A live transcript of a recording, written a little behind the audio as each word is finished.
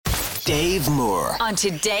Dave Moore on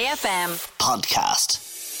Today FM podcast.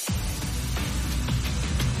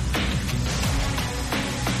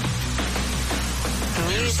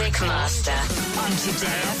 Music Master on Today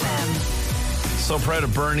FM. So proud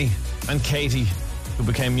of Bernie and Katie, who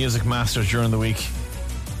became music masters during the week.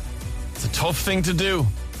 It's a tough thing to do,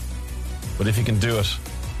 but if you can do it,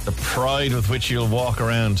 the pride with which you'll walk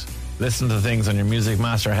around, listen to things on your Music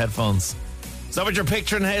Master headphones. Is that what you're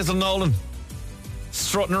picturing, Hazel Nolan?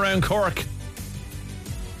 Strutting around Cork?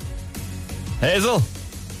 Hazel?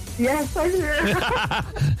 Yes, I'm here.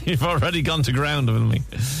 You've already gone to ground, haven't we?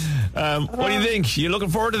 What do you think? You looking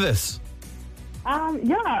forward to this?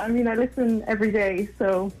 Yeah, I mean, I listen every day,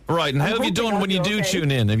 so... Right, and how have you done when you do tune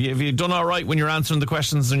in? Have you done all right when you're answering the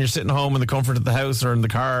questions and you're sitting home in the comfort of the house or in the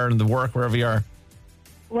car or in the work, wherever you are?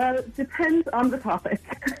 Well, it depends on the topic.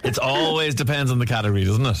 It always depends on the category,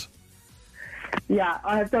 doesn't it? Yeah,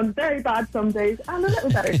 I have done very bad some days and a little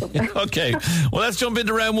better some days. Okay, well, let's jump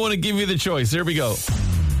into round one and give you the choice. Here we go.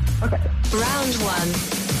 Okay. Round one.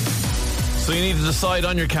 So you need to decide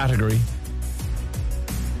on your category.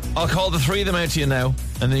 I'll call the three of them out to you now,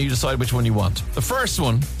 and then you decide which one you want. The first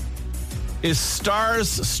one is Stars,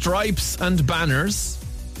 Stripes and Banners.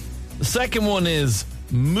 The second one is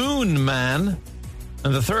Moon Man.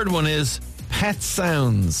 And the third one is Pet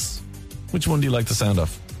Sounds. Which one do you like the sound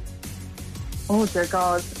of? Oh, dear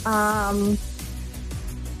God. I'll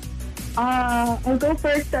go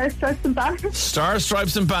for Stars, Stripes and Banners. Stars,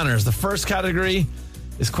 Stripes and Banners. The first category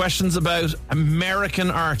is questions about American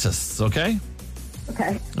artists, okay?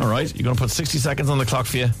 Okay. All right, you're going to put 60 seconds on the clock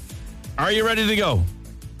for you. Are you ready to go?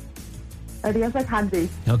 Ready as I can be.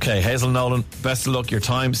 Okay, Hazel Nolan, best of luck. Your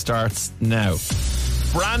time starts now.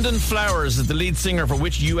 Brandon Flowers is the lead singer for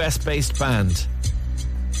which US-based band?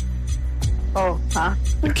 Oh, huh?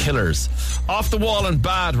 The Killers. Off the Wall and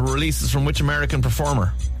Bad were releases from which American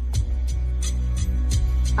performer?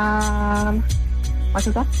 Michael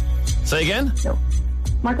Jackson? Say again? No.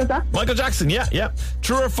 Michael Jackson? Michael Jackson, yeah.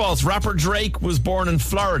 True or false? Rapper Drake was born in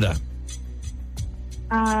Florida.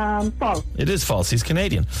 False. It is false. He's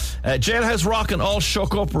Canadian. Jailhouse Rock and All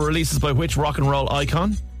Shook Up were releases by which rock and roll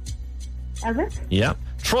icon? Is it? Yeah.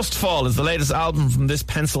 Trust Fall is the latest album from this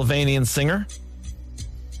Pennsylvanian singer.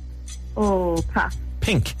 Oh, pass.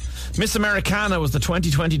 Pink. Miss Americana was the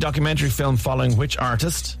 2020 documentary film following which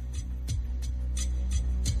artist?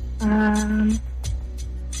 Oh,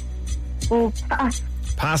 pass.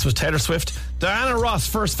 Pass was Taylor Swift. Diana Ross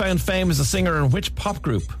first found fame as a singer in which pop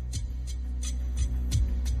group?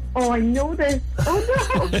 Oh, I know this. Oh,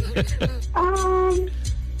 no.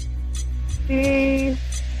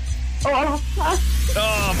 I'll pass.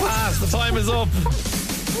 Oh, pass. The time is up.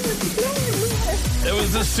 It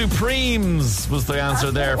was the Supremes was the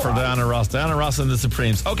answer there for Diana Ross. Diana Ross and the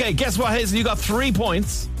Supremes. Okay, guess what, Hazel? You got 3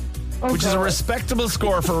 points, which is a respectable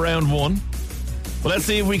score for round one. Well, let's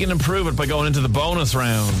see if we can improve it by going into the bonus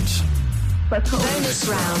round. Bonus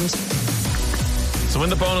round. So in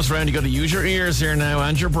the bonus round, you got to use your ears here now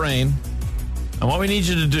and your brain. And what we need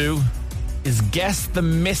you to do is guess the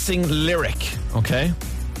missing lyric, okay?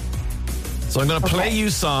 So I'm going to play you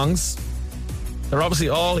songs. They're obviously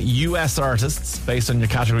all US artists based on your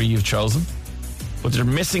category you've chosen. But they're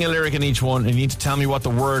missing a lyric in each one and you need to tell me what the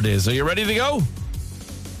word is. Are you ready to go?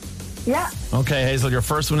 Yeah. Okay, Hazel, your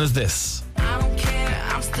first one is this. I don't care,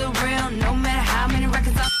 I'm still real, no matter how many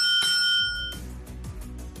records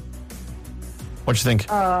What you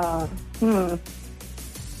think? I don't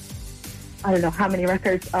know how many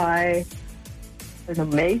records I don't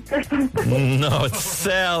know, make or something. No, it's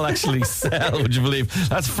Sell, actually. Sell, would you believe?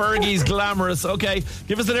 That's Fergie's Glamorous. Okay,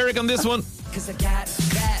 give us the lyric on this one. Cause I got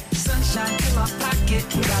that sunshine in my pocket,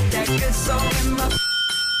 got that good soul in my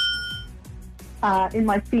In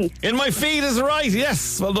my feet. In My Feet is right,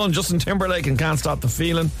 yes. Well done, Justin Timberlake and Can't Stop the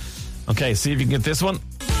Feeling. Okay, see if you can get this one.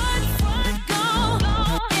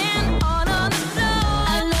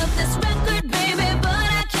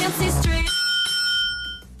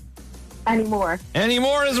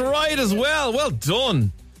 Anymore is right as well. Well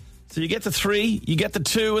done. So you get the 3, you get the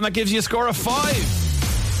 2, and that gives you a score of 5.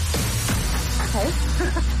 Okay.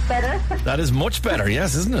 Better. That is much better,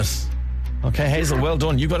 yes, isn't it? Okay, Hazel, well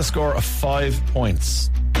done. You got a score of 5 points.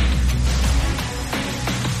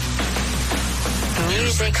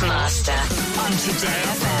 Music Master on Today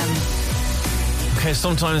FM. Okay,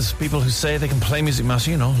 sometimes people who say they can play Music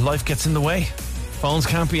Master, life gets in the way. Phones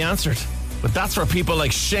can't be answered. But that's where people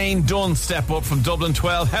like Shane Dunne step up from Dublin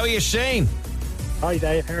 12. How are you, Shane? Hi,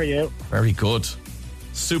 Dave. How are you? Very good.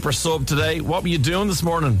 Super sub today. What were you doing this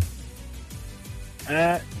morning?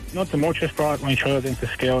 Not so much. Just brought my child into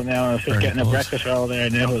school now. I was just Very getting a good. breakfast roll there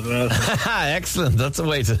now as well. Excellent. That's a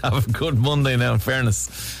way to have a good Monday now, in fairness.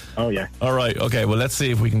 Oh, yeah. All right. Okay. Well, let's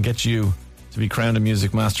see if we can get you to be crowned a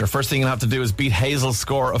music master. First thing you have to do is beat Hazel's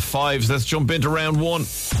score of 5. Let's jump into round 1.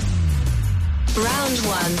 Round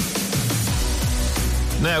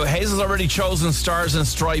 1. Now, Hazel's already chosen Stars and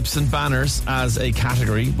Stripes and Banners as a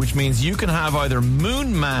category, which means you can have either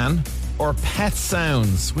Moon Man or Pet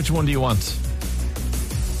Sounds. Which one do you want?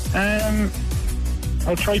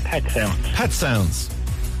 I'll try Pet Sounds. Pet Sounds.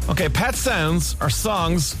 Okay, Pet Sounds are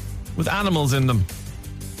songs with animals in them.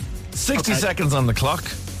 60 seconds on the clock.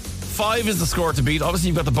 5 is the score to beat. Obviously,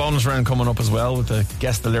 you've got the bonus round coming up as well with the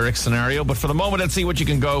guess the lyrics scenario. But for the moment, let's see what you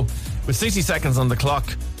can go with 60 seconds on the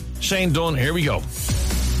clock. Shane Dunne, here we go.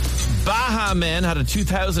 Baha Men had a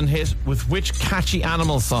 2000 hit with which catchy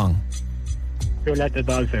animal song? Who Let the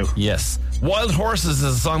Dogs Out? Yes. Wild Horses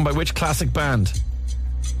is a song by which classic band?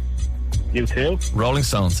 You too? Rolling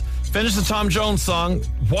Stones. Finish the Tom Jones song,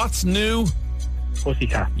 What's New?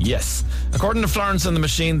 Pussycat. Yes. According to Florence and the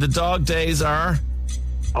Machine, the dog days are...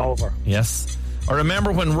 Over. Yes. Or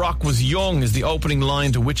Remember When Rock Was Young is the opening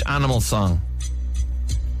line to which animal song?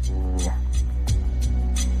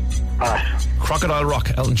 Crocodile Rock,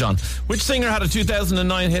 Elton John. Which singer had a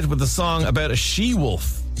 2009 hit with a song about a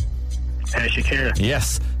she-wolf? Shakira.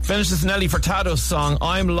 Yes. Finish this Nelly Furtado song,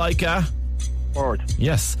 I'm Like a... Bird.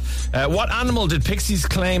 Yes. What animal did Pixies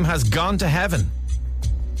claim has gone to heaven?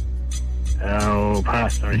 Oh,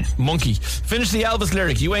 pass, sorry. Monkey. Finish the Elvis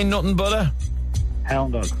lyric, you ain't nothing but a...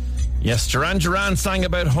 Hound dog. Yes. Duran Duran sang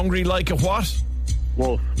about hungry like a what?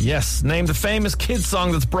 Wolf. Yes. Name the famous kids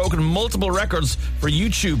song that's broken multiple records for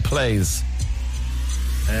YouTube plays.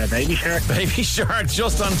 Baby Shark. Baby Shark,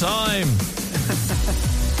 just on time.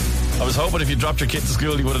 I was hoping if you dropped your kid to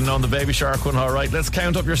school you would have known the Baby Shark one. All right, let's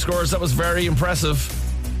count up your scores. That was very impressive.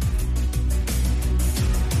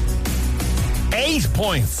 8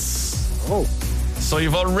 points. Oh. So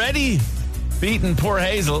you've already beaten poor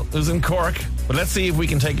Hazel, who's in Cork. But let's see if we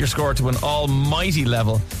can take your score to an almighty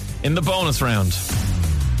level in the bonus round.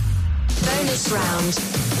 Bonus round.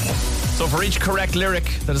 So for each correct lyric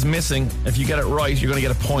that is missing, if you get it right, you're going to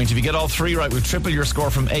get a point. If you get all 3 right, we'll triple your score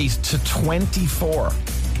from 8 to 24.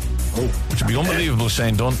 Which would be unbelievable,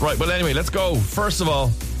 Shane Dunne. Right, well, anyway, let's go. First of all,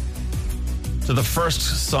 to the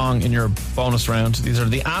first song in your bonus round. These are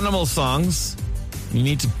the animal songs. You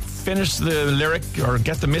need to finish the lyric or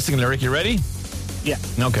get the missing lyric. You ready? Yeah.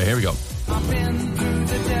 Okay, here we go. I've been through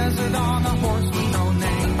the desert on a horse with no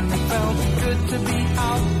name. It felt good to be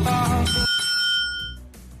out of...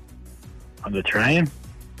 On the train.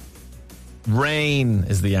 Rain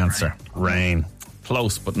is the answer. Rain.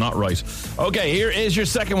 Close, but not right. Okay, here is your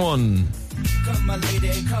second one. Come, my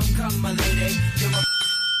lady, come, my lady. You're a...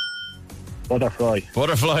 Butterfly.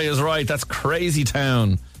 Butterfly is right. That's Crazy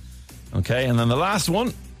Town. Okay, and then the last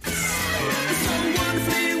one.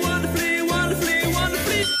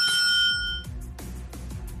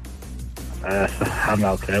 I'm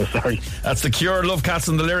no clue, sorry. That's The Cure, Love Cats,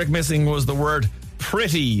 and the lyric missing was the word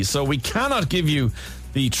pretty. So we cannot give you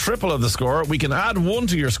the triple of the score. We can add 1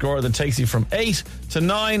 to your score that takes you from 8 to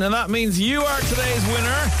 9, and that means you are today's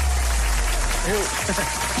winner.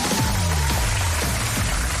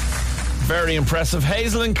 Very impressive.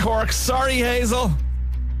 Hazel in Cork. Sorry, Hazel.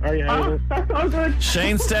 Are you Oh, that's all good.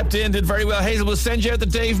 Shane stepped in, did very well. Hazel, we'll send you out the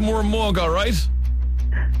Dave Moore mug, all right?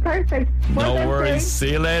 Perfect. Well No done, worries. Shane.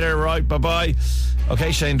 See you later. Right, bye-bye.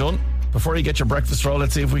 Okay, Shane Dunne, before you get your breakfast roll,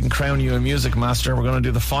 let's see if we can crown you a music master. We're going to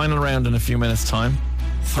do the final round in a few minutes' time.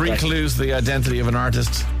 3 clues, the identity of an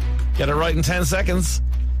artist. Get it right in 10 seconds,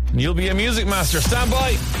 and you'll be a music master. Stand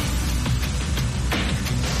by.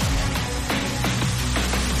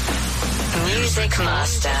 Music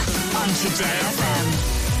Master on Today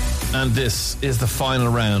FM. And this is the final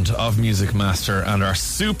round of Music Master, and our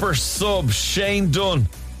super sub, Shane Dunne,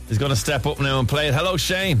 is going to step up now and play it. Hello,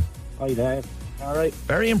 Shane. Hi, Dave. All right.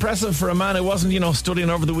 Very impressive for a man who wasn't, studying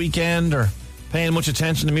over the weekend or paying much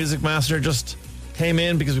attention to Music Master. Just came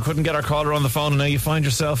in because we couldn't get our caller on the phone, and now you find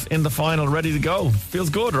yourself in the final, ready to go. Feels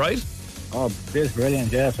good, right? Oh, this is brilliant,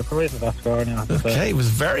 yeah. Surprised with that score now. Okay, it was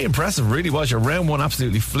very impressive, really was. Your round 1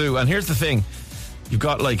 absolutely flew. And here's the thing. You've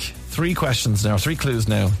got 3 questions now, 3 clues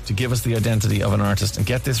now to give us the identity of an artist. And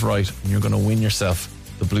get this right, and you're going to win yourself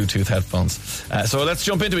the Bluetooth headphones. So let's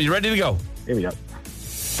jump into it. You ready to go? Here we go.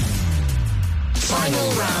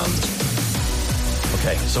 Final round.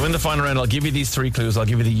 Okay, so in the final round, I'll give you these 3 clues. I'll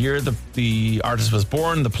give you the year the artist was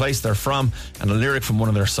born, the place they're from, and a lyric from one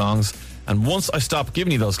of their songs. And once I stop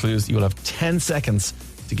giving you those clues, you will have 10 seconds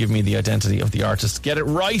to give me the identity of the artist. Get it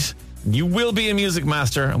right, You will be a Music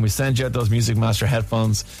Master, and we send you out those Music Master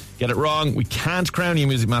headphones. Get it wrong, we can't crown you a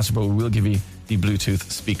Music Master, but we will give you the Bluetooth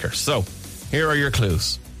speaker. So, here are your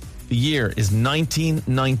clues. The year is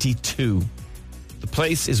 1992. The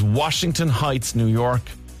place is Washington Heights, New York.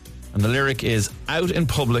 And the lyric is, out in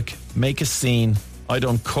public, make a scene. I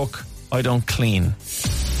don't cook, I don't clean.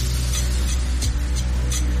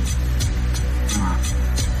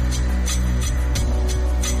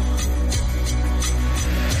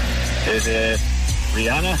 Is it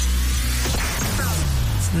Rihanna?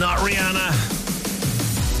 It's not Rihanna.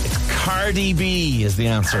 It's Cardi B is the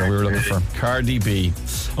answer we were looking for. Cardi B.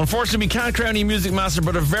 Unfortunately, we can't crown you Music Master,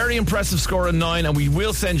 but a very impressive score of 9, and we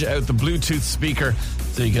will send you out the Bluetooth speaker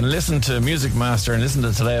so you can listen to Music Master and listen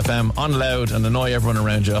to Today FM on loud and annoy everyone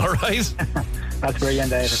around you, all right? That's brilliant,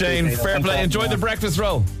 Dave. Shane, fair play. Enjoy the breakfast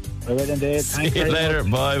roll. I will indeed. See you later.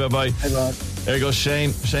 Bye. Bye. There goes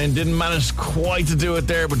Shane. Shane didn't manage quite to do it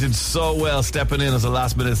there, but did so well stepping in as a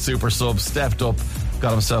last-minute super sub. Stepped up,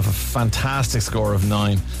 got himself a fantastic score of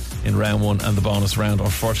 9 in round 1 and the bonus round.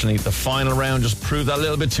 Unfortunately, the final round just proved that a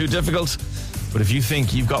little bit too difficult. But if you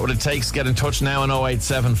think you've got what it takes, get in touch now on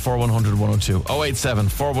 087 4100 102. 087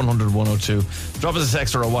 4100 102. Drop us a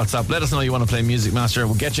text or a WhatsApp. Let us know you want to play Music Master.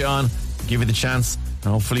 We'll get you on, give you the chance,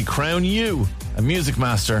 and hopefully crown you a Music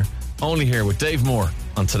Master. Only here with Dave Moore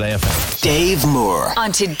on Today FM. Dave Moore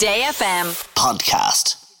On Today FM.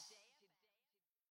 podcast.